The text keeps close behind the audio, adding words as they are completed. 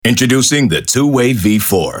Introducing the Two-Way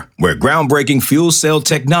V4, where groundbreaking fuel cell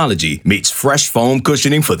technology meets fresh foam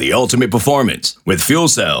cushioning for the ultimate performance. With fuel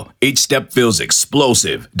cell, each step feels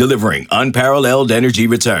explosive, delivering unparalleled energy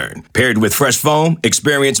return. Paired with fresh foam,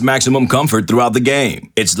 experience maximum comfort throughout the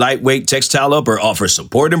game. Its lightweight textile upper offers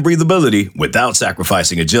support and breathability without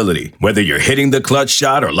sacrificing agility. Whether you're hitting the clutch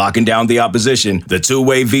shot or locking down the opposition, the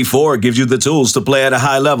Two-Way V4 gives you the tools to play at a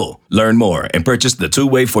high level. Learn more and purchase the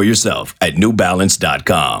Two-Way for yourself at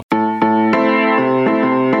newbalance.com.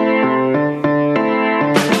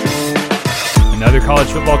 Another college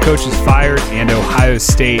football coach is fired, and Ohio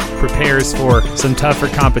State prepares for some tougher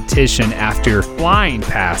competition after flying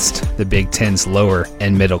past the Big Ten's lower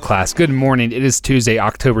and middle class. Good morning. It is Tuesday,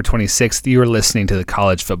 October 26th. You are listening to the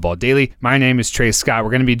College Football Daily. My name is Trey Scott. We're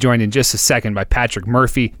going to be joined in just a second by Patrick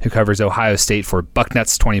Murphy, who covers Ohio State for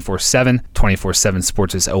Bucknuts 24/7, 24/7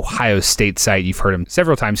 Sports' Ohio State site. You've heard him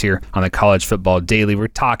several times here on the College Football Daily. We're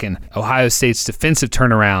talking Ohio State's defensive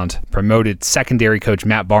turnaround, promoted secondary coach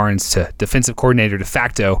Matt Barnes to defensive coordinator de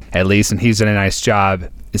facto, at least, and he's done a nice job.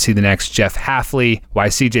 Is he the next Jeff Hafley? Why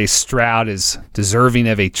C.J. Stroud is deserving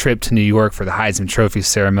of a trip to New York for the Heisman Trophy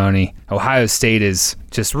ceremony. Ohio State is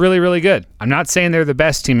just really, really good. I'm not saying they're the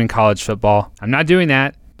best team in college football. I'm not doing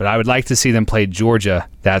that, but I would like to see them play Georgia.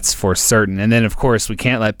 That's for certain. And then, of course, we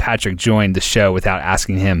can't let Patrick join the show without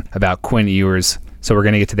asking him about Quinn Ewers. So we're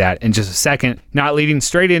going to get to that in just a second. Not leading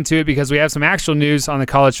straight into it because we have some actual news on the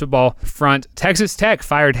college football front. Texas Tech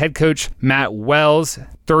fired head coach Matt Wells.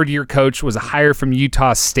 Third-year coach was a hire from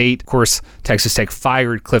Utah State. Of course, Texas Tech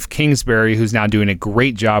fired Cliff Kingsbury, who's now doing a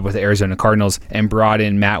great job with the Arizona Cardinals, and brought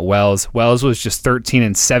in Matt Wells. Wells was just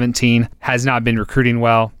 13-17, has not been recruiting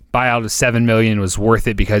well. Buyout of $7 million was worth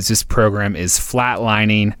it because this program is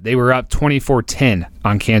flatlining. They were up 24-10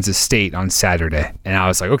 on Kansas State on Saturday, and I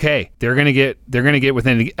was like, okay, they're gonna get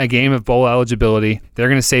within a game of bowl eligibility. They're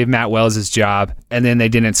gonna save Matt Wells' job, and then they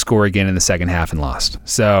didn't score again in the second half and lost.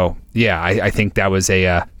 So yeah, I think that was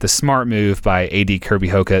the smart move by AD Kirby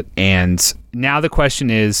Hocutt. And now the question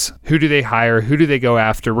is, who do they hire? Who do they go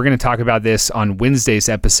after? We're going to talk about this on Wednesday's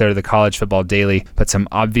episode of the College Football Daily, but some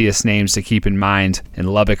obvious names to keep in mind in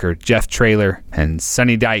Lubbock are Jeff Traylor and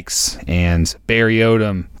Sonny Dykes and Barry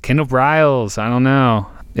Odom, Kendall Briles. I don't know.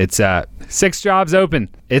 It's 6 jobs open.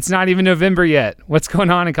 It's not even November yet. What's going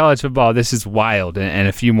on in college football? This is wild. And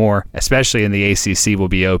a few more, especially in the ACC, will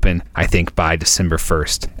be open, I think, by December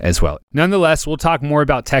 1st as well. Nonetheless, we'll talk more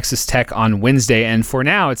about Texas Tech on Wednesday. And for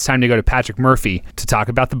now, it's time to go to Patrick Murphy to talk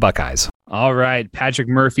about the Buckeyes. All right. Patrick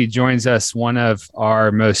Murphy joins us, one of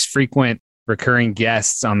our most frequent recurring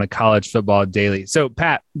guests on the College Football Daily. So,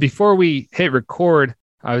 Pat, before we hit record,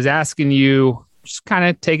 I was asking you, just kind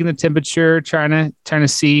of taking the temperature, trying to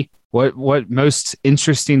see what most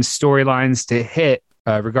interesting storylines to hit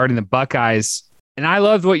regarding the Buckeyes. And I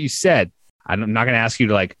loved what you said. I'm not going to ask you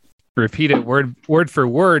to repeat it word for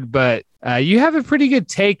word, but you have a pretty good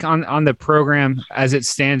take on the program as it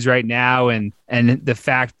stands right now, and the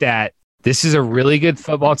fact that this is a really good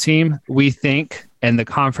football team, we think, and the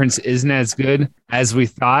conference isn't as good as we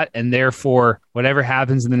thought, and therefore whatever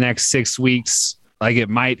happens in the next 6 weeks, it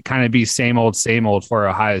might kind of be same old for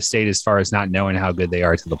Ohio State as far as not knowing how good they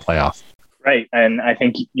are to the playoff. Right. And I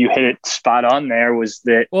think you hit it spot on there was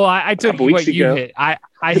that. Well, I took what you hit. I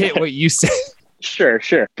hit what you said. Sure.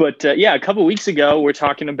 But a couple of weeks ago, we're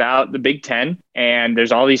talking about the Big Ten, and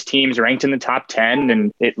there's all these teams ranked in the top 10.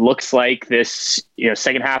 And it looks like this,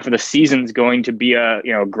 second half of the season is going to be a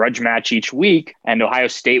grudge match each week. And Ohio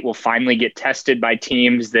State will finally get tested by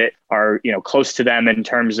teams that are, close to them in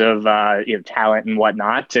terms of, talent and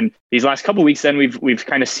whatnot. And these last couple of weeks, then we've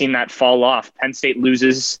kind of seen that fall off. Penn State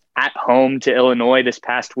loses at home to Illinois this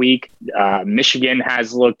past week. Michigan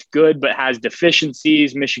has looked good, but has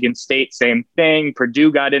deficiencies. Michigan State, same thing.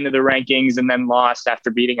 Purdue got into the rankings and then lost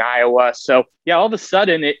after beating Iowa. So yeah, all of a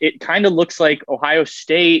sudden it kind of looks like Ohio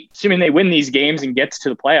State, assuming they win these games and gets to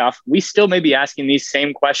the playoff, we still may be asking these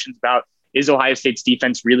same questions about, is Ohio State's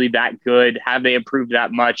defense really that good? Have they improved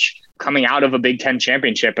that much coming out of a Big Ten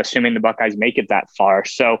championship, assuming the Buckeyes make it that far?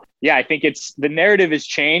 So yeah, I think the narrative has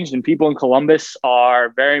changed, and people in Columbus are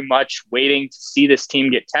very much waiting to see this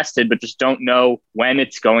team get tested, but just don't know when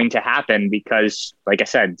it's going to happen because, like I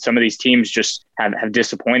said, some of these teams just have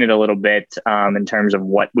disappointed a little bit in terms of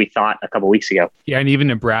what we thought a couple weeks ago. Yeah, and even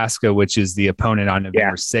Nebraska, which is the opponent on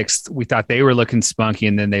November 6th, we thought they were looking spunky,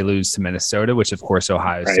 and then they lose to Minnesota, which of course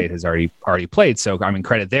Ohio State has already played. So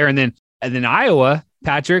credit there. And then Iowa,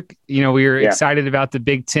 Patrick, we were excited about the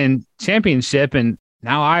Big Ten championship, and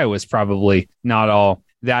now Iowa's probably not all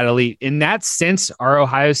that elite. In that sense, are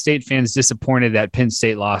Ohio State fans disappointed that Penn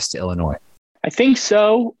State lost to Illinois? I think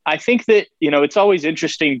so. I think that, it's always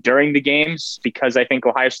interesting during the games because I think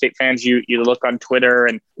Ohio State fans, you look on Twitter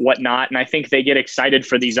and whatnot, and I think they get excited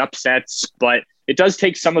for these upsets, but it does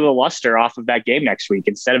take some of the luster off of that game next week.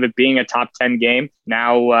 Instead of it being a top 10 game,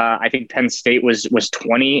 now I think Penn State was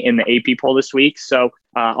 20 in the AP poll this week. So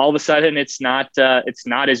all of a sudden, it's not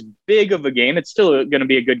as big of a game. It's still going to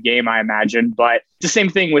be a good game, I imagine. But it's the same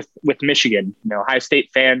thing with Michigan. Ohio State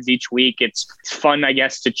fans each week, it's fun, I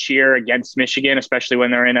guess, to cheer against Michigan, especially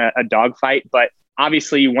when they're in a dogfight. But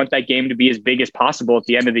obviously, you want that game to be as big as possible at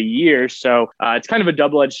the end of the year. So it's kind of a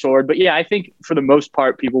double-edged sword. But yeah, I think for the most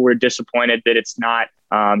part, people were disappointed that it's not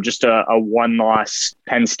just a one-loss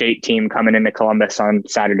Penn State team coming into Columbus on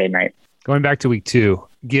Saturday night. Going back to week 2,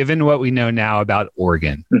 given what we know now about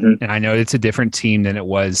Oregon, and I know it's a different team than it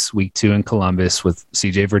was week 2 in Columbus with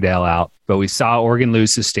CJ Verdell out, but we saw Oregon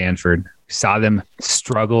lose to Stanford. We saw them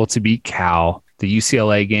struggle to beat Cal. The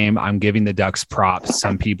UCLA game, I'm giving the Ducks props.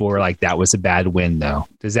 Some people were like, that was a bad win, though.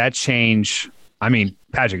 Does that change? I mean,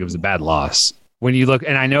 Patrick, it was a bad loss. When you look,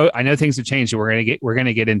 and I know things have changed. We're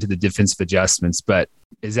gonna get into the defensive adjustments, but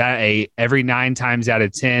is that every 9 times out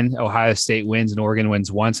of 10 Ohio State wins and Oregon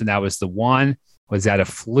wins once, and that was the one? Was that a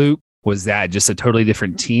fluke? Was that just a totally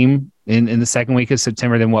different team in the second week of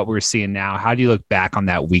September than what we're seeing now? How do you look back on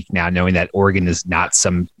that week now, knowing that Oregon is not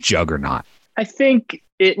some juggernaut? I think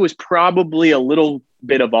it was probably a little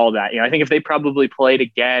bit of all that. I think if they probably played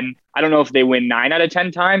again, I don't know if they win 9 out of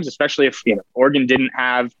 10 times, especially if Oregon didn't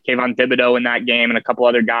have Kayvon Thibodeau in that game and a couple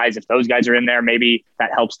other guys. If those guys are in there, maybe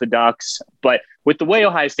that helps the Ducks. But with the way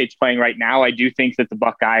Ohio State's playing right now, I do think that the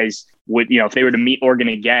Buckeyes would, if they were to meet Oregon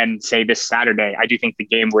again, say this Saturday, I do think the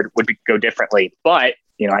game would go differently. But,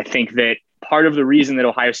 I think that part of the reason that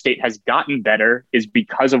Ohio State has gotten better is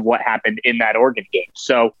because of what happened in that Oregon game.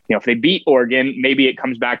 So, if they beat Oregon, maybe it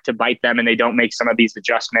comes back to bite them and they don't make some of these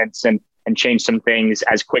adjustments and change some things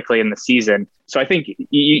as quickly in the season. So I think,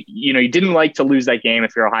 you didn't like to lose that game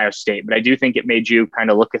if you're Ohio State, but I do think it made you kind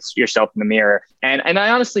of look at yourself in the mirror. And I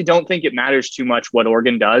honestly don't think it matters too much what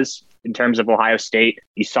Oregon does in terms of Ohio State.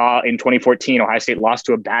 You saw in 2014, Ohio State lost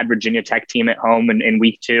to a bad Virginia Tech team at home in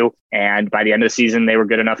week 2. And by the end of the season, they were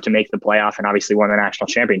good enough to make the playoff and obviously won the national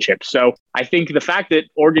championship. So I think the fact that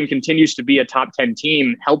Oregon continues to be a top 10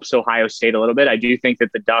 team helps Ohio State a little bit. I do think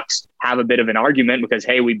that the Ducks have a bit of an argument because,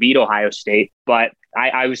 hey, we beat Ohio State. But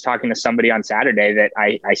I was talking to somebody on Saturday that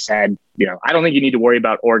I said, I don't think you need to worry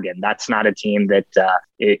about Oregon. That's not a team that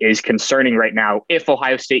is concerning right now if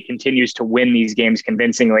Ohio State continues to win these games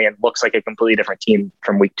convincingly and looks like a completely different team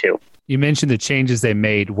from week 2. You mentioned the changes they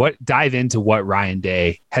made. Dive into what Ryan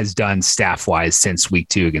Day has done staff-wise since week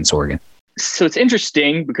 2 against Oregon. So it's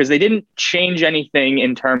interesting because they didn't change anything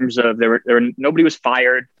in terms of nobody was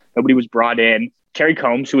fired, nobody was brought in. Kerry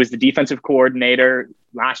Combs, who was the defensive coordinator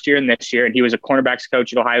last year and this year, and he was a cornerbacks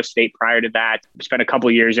coach at Ohio State prior to that. Spent a couple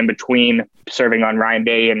of years in between serving on Ryan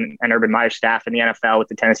Day and Urban Meyer's staff in the NFL with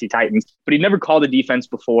the Tennessee Titans, but he'd never called a defense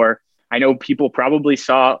before. I know people probably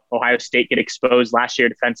saw Ohio State get exposed last year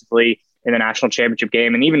defensively in the national championship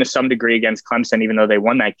game, and even to some degree against Clemson, even though they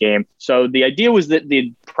won that game. So the idea was that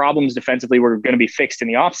the problems defensively were going to be fixed in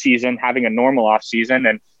the offseason, having a normal offseason,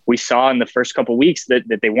 and we saw in the first couple of weeks that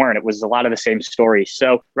they weren't. It was a lot of the same story.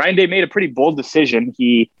 So Ryan Day made a pretty bold decision.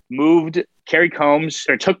 He moved Kerry Combs,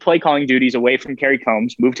 or took play calling duties away from Kerry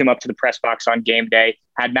Combs, moved him up to the press box on game day,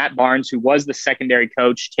 had Matt Barnes, who was the secondary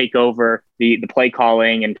coach, take over the play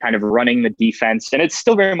calling and kind of running the defense. And it's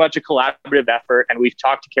still very much a collaborative effort. And we've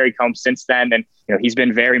talked to Kerry Combs since then. And, he's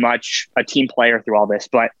been very much a team player through all this.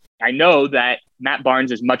 But I know that Matt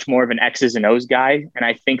Barnes is much more of an X's and O's guy. And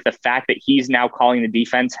I think the fact that he's now calling the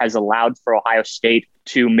defense has allowed for Ohio State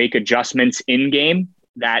to make adjustments in game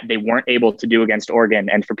that they weren't able to do against Oregon.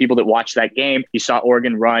 And for people that watched that game, you saw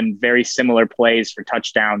Oregon run very similar plays for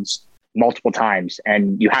touchdowns multiple times.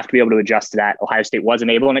 And you have to be able to adjust to that. Ohio State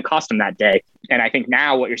wasn't able, and it cost them that day. And I think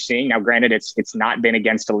now what you're seeing, now granted, it's not been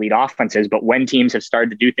against elite offenses, but when teams have started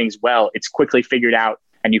to do things well, it's quickly figured out.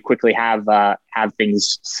 And you quickly have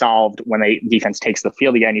things solved when the defense takes the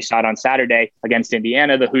field again. You saw it on Saturday against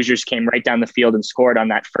Indiana. The Hoosiers came right down the field and scored on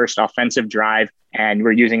that first offensive drive. And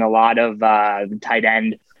we're using a lot of tight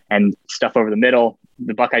end and stuff over the middle.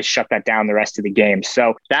 The Buckeyes shut that down the rest of the game.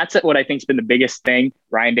 So that's what I think has been the biggest thing.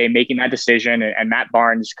 Ryan Day making that decision, and Matt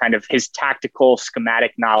Barnes, kind of his tactical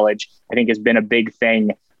schematic knowledge, I think has been a big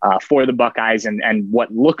thing for the Buckeyes and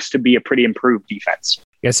what looks to be a pretty improved defense.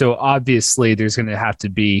 Yeah, so obviously there's going to have to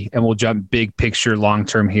be, and we'll jump big picture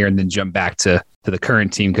long-term here and then jump back to the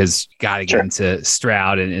current team because you got to get into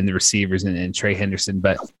Stroud and the receivers and Trey Henderson.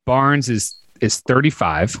 But Barnes is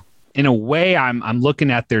 35. in a way, I'm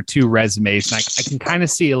looking at their two resumes, and I can kind of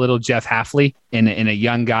see a little Jeff Hafley in a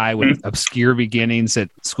young guy with obscure beginnings at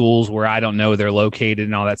schools where I don't know they're located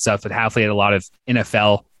and all that stuff. But Hafley had a lot of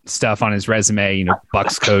NFL stuff on his resume,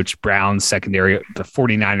 Bucks coach, Browns secondary, the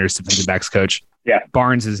 49ers defensive backs coach. Yeah.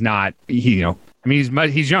 Barnes is not, he's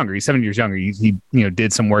younger. He's 7 years younger. He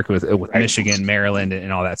did some work with Michigan, Maryland,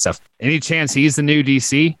 and all that stuff. Any chance he's the new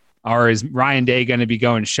DC, or is Ryan Day going to be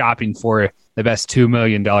going shopping for the best $2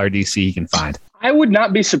 million DC he can find? I would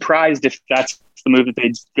not be surprised if that's the move that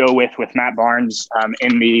they'd go with Matt Barnes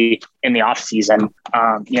in the offseason.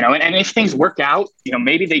 And if things work out,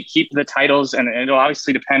 maybe they keep the titles, and it'll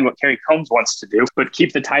obviously depend what Kerry Combs wants to do, but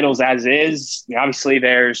keep the titles as is. Obviously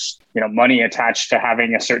there's, money attached to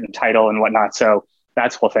having a certain title and whatnot. So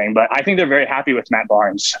that's the whole thing. But I think they're very happy with Matt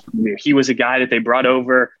Barnes. He was a guy that they brought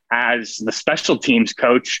over as the special teams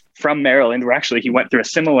coach from Maryland, where actually he went through a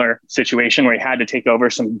similar situation where he had to take over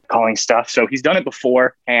some calling stuff. So he's done it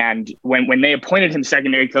before. And when they appointed him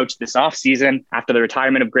secondary coach this offseason after the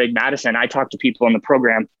retirement of Greg Madison, I talked to people in the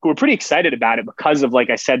program who were pretty excited about it because of, like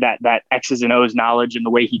I said, that X's and O's knowledge and the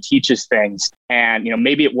way he teaches things. And,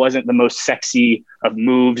 maybe it wasn't the most sexy of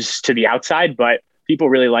moves to the outside, but people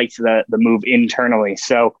really liked the move internally.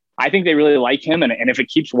 So I think they really like him. And if it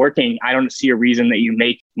keeps working, I don't see a reason that you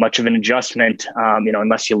make much of an adjustment,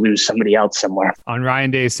 unless you lose somebody else somewhere. On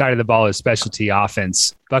Ryan Day's side of the ball is specialty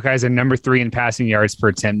offense. Buckeyes are number 3 in passing yards per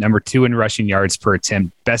attempt, number 2 in rushing yards per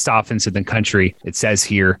attempt, best offense in the country. It says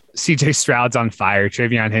here, CJ Stroud's on fire.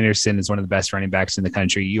 TreVeyon Henderson is one of the best running backs in the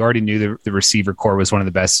country. You already knew the receiver core was one of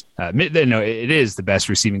the best. It is the best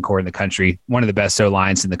receiving core in the country. One of the best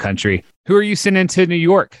O-lines in the country. Who are you sending to New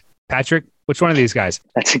York, Patrick? Which one of these guys?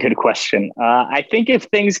 That's a good question. I think if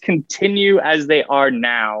things continue as they are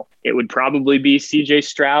now, it would probably be CJ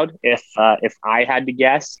Stroud if I had to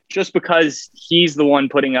guess, just because he's the one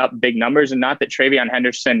putting up big numbers, and not that TreVeyon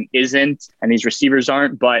Henderson isn't and these receivers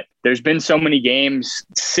aren't, but there's been so many games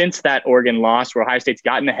since that Oregon loss where Ohio State's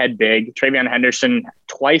gotten ahead big. TreVeyon Henderson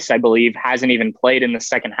twice, I believe, hasn't even played in the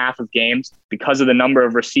second half of games because of the number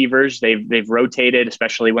of receivers. They've rotated,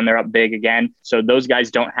 especially when they're up big again. So those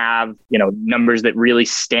guys don't have, numbers that really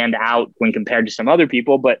stand out when compared to some other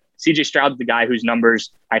people. But CJ Stroud's the guy whose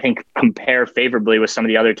numbers, I think, compare favorably with some of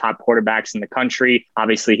the other top quarterbacks in the country.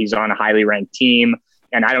 Obviously, he's on a highly ranked team.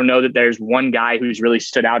 And I don't know that there's one guy who's really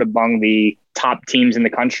stood out among the top teams in the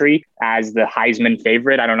country as the Heisman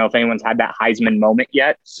favorite. I don't know if anyone's had that Heisman moment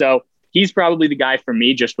yet. So he's probably the guy for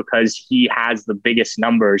me just because he has the biggest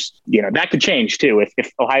numbers. That could change too.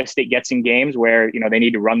 If Ohio State gets in games where, they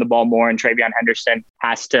need to run the ball more and TreVeyon Henderson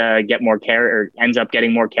has to get more carry or ends up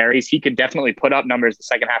getting more carries, he could definitely put up numbers the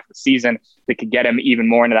second half of the season that could get him even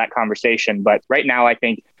more into that conversation. But right now, I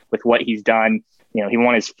think with what he's done, he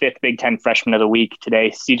won his 5th Big Ten Freshman of the Week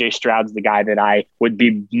today. CJ Stroud's the guy that I would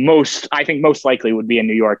be most likely would be in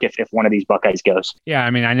New York if one of these Buckeyes goes. Yeah,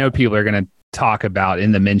 I know people are going to talk about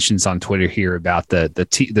in the mentions on Twitter here about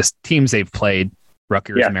the teams they've played,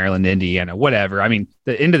 Rutgers, Maryland, Indiana, whatever.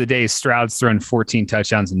 The end of the day, Stroud's thrown 14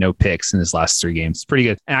 touchdowns and no picks in his last 3 games. It's pretty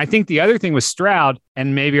good. And I think the other thing with Stroud,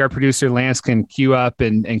 and maybe our producer Lance can queue up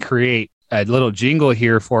and create a little jingle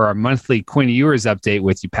here for our monthly Quinn Ewers update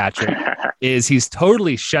with you, Patrick, is he's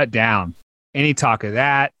totally shut down any talk of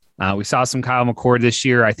that. We saw some Kyle McCord this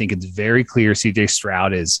year. I think it's very clear CJ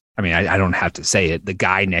Stroud is, I don't have to say it, the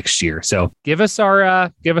guy next year. So give us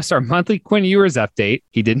our monthly Quinn Ewers update.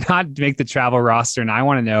 He did not make the travel roster, and I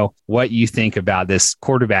want to know what you think about this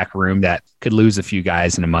quarterback room that could lose a few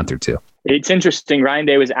guys in a month or two. It's interesting. Ryan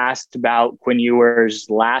Day was asked about Quinn Ewers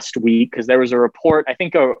last week because there was a report. I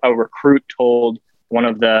think a recruit told one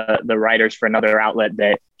of the writers for another outlet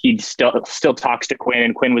that he still talks to Quinn,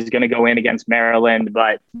 and Quinn was going to go in against Maryland,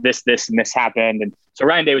 but this and this happened. And so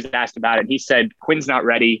Ryan Day was asked about it. And he said, Quinn's not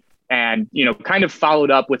ready. And, kind of followed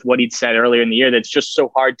up with what he'd said earlier in the year. That's just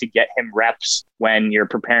so hard to get him reps when you're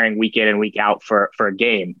preparing week in and week out for a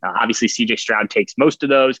game. Obviously, CJ Stroud takes most of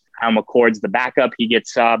those. Kyle McCord's the backup. He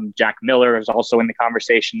gets Jack Miller is also in the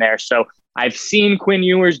conversation there. So I've seen Quinn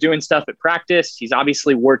Ewers doing stuff at practice. He's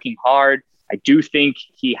obviously working hard. I do think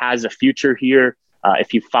he has a future here.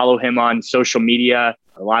 If you follow him on social media,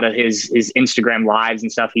 a lot of his Instagram lives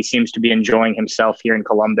and stuff, he seems to be enjoying himself here in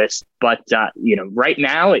Columbus. But, right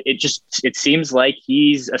now, it seems like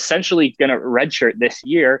he's essentially going to redshirt this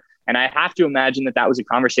year And I have to imagine that was a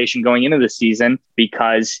conversation going into the season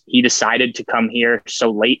because he decided to come here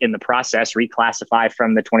so late in the process, reclassify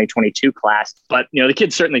from the 2022 class. But, the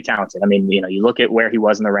kid's certainly talented. I mean, you look at where he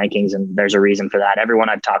was in the rankings and there's a reason for that. Everyone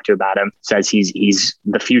I've talked to about him says he's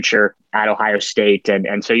the future at Ohio State.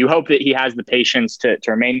 And so you hope that he has the patience to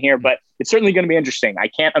remain here, but it's certainly going to be interesting. I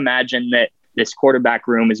can't imagine that this quarterback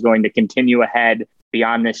room is going to continue ahead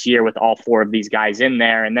beyond this year with all four of these guys in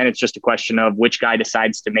there. And then it's just a question of which guy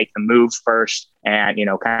decides to make the move first and,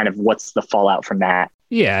 kind of what's the fallout from that.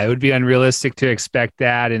 Yeah, it would be unrealistic to expect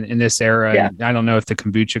that in this era. Yeah. I don't know if the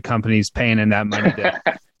kombucha company's paying him that money to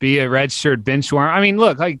be a redshirt bench warmer. I mean,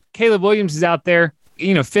 look, like Caleb Williams is out there,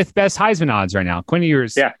 fifth best Heisman odds right now. Quinn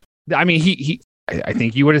Ewers. Yeah. I mean, I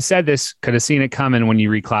think you would have said this, could have seen it coming when you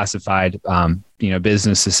reclassified,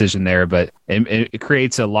 business decision there, but it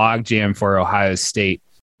creates a logjam for Ohio State.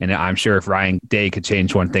 And I'm sure if Ryan Day could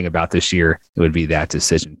change one thing about this year, it would be that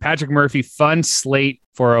decision. Patrick Murphy, fun slate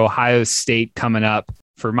for Ohio State coming up.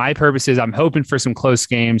 For my purposes, I'm hoping for some close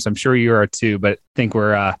games. I'm sure you are too, but I think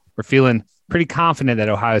we're feeling pretty confident that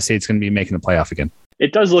Ohio State's going to be making the playoff again.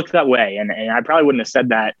 It does look that way. And I probably wouldn't have said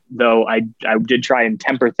that, though I did try and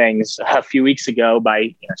temper things a few weeks ago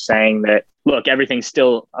by saying that, look, everything's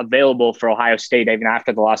still available for Ohio State even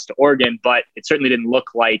after the loss to Oregon, but it certainly didn't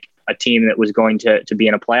look like a team that was going to be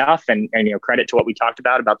in a playoff. And credit to what we talked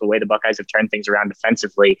about the way the Buckeyes have turned things around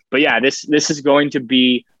defensively. But yeah, this is going to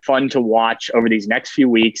be fun to watch over these next few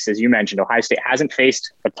weeks. As you mentioned, Ohio State hasn't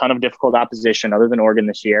faced a ton of difficult opposition other than Oregon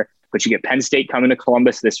this year, but you get Penn State coming to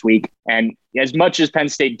Columbus this week. And as much as Penn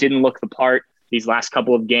State didn't look the part these last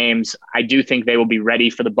couple of games, I do think they will be ready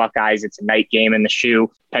for the Buckeyes. It's a night game in the shoe.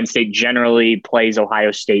 Penn State generally plays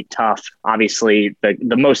Ohio State tough. Obviously,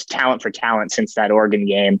 the most talent for talent since that Oregon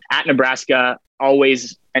game. At Nebraska,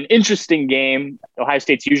 always an interesting game. Ohio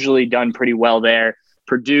State's usually done pretty well there.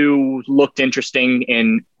 Purdue looked interesting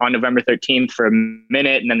on November 13th for a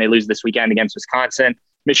minute, and then they lose this weekend against Wisconsin.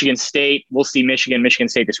 Michigan State, we'll see Michigan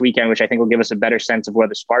State this weekend, which I think will give us a better sense of where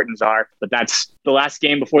the Spartans are. But that's the last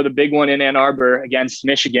game before the big one in Ann Arbor against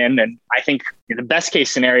Michigan. And I think the best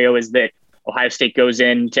case scenario is that Ohio State goes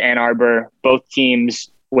into Ann Arbor, both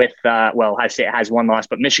teams with, Ohio State has one loss,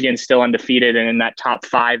 but Michigan's still undefeated and in that top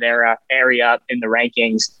 5 area in the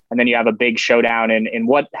rankings. And then you have a big showdown in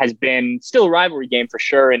what has been still a rivalry game for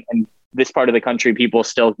sure. And this part of the country, people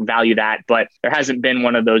still value that, but there hasn't been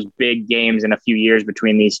one of those big games in a few years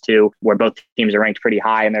between these two where both teams are ranked pretty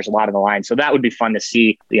high and there's a lot on the line. So that would be fun to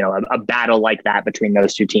see, a battle like that between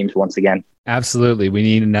those two teams once again. Absolutely. We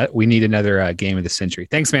need another game of the century.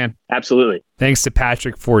 Thanks, man. Absolutely. Thanks to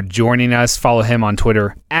Patrick for joining us. Follow him on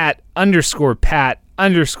Twitter @_Pat_Murphy.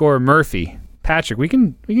 Patrick, we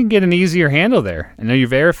can get an easier handle there. I know you're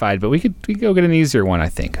verified, but we could go get an easier one, I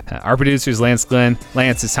think. Our producer is Lance Glenn.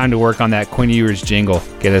 Lance, it's time to work on that Quinn Ewers jingle.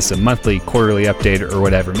 Get us a monthly, quarterly update or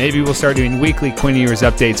whatever. Maybe we'll start doing weekly Quinn Ewers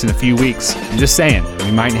updates in a few weeks. I'm just saying,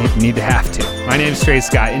 we might need to have to. My name's Trey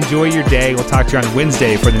Scott. Enjoy your day. We'll talk to you on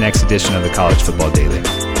Wednesday for the next edition of the College Football Daily.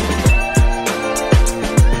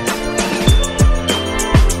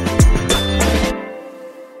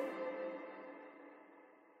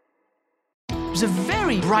 A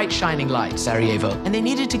very bright shining light, Sarajevo, and they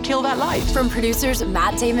needed to kill that light. From producers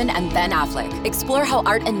Matt Damon and Ben Affleck, explore how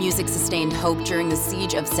art and music sustained hope during the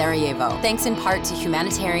siege of Sarajevo, thanks in part to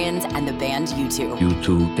humanitarians and the band U2.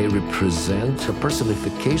 U2, they represent a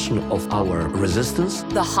personification of our resistance.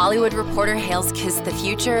 The Hollywood Reporter hails Kiss the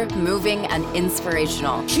Future, moving and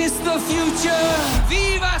inspirational. Kiss the future!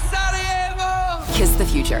 Viva Sarajevo! Kiss the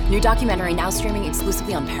Future, new documentary now streaming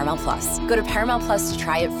exclusively on Paramount+. Go to Paramount+ to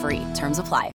try it free. Terms apply.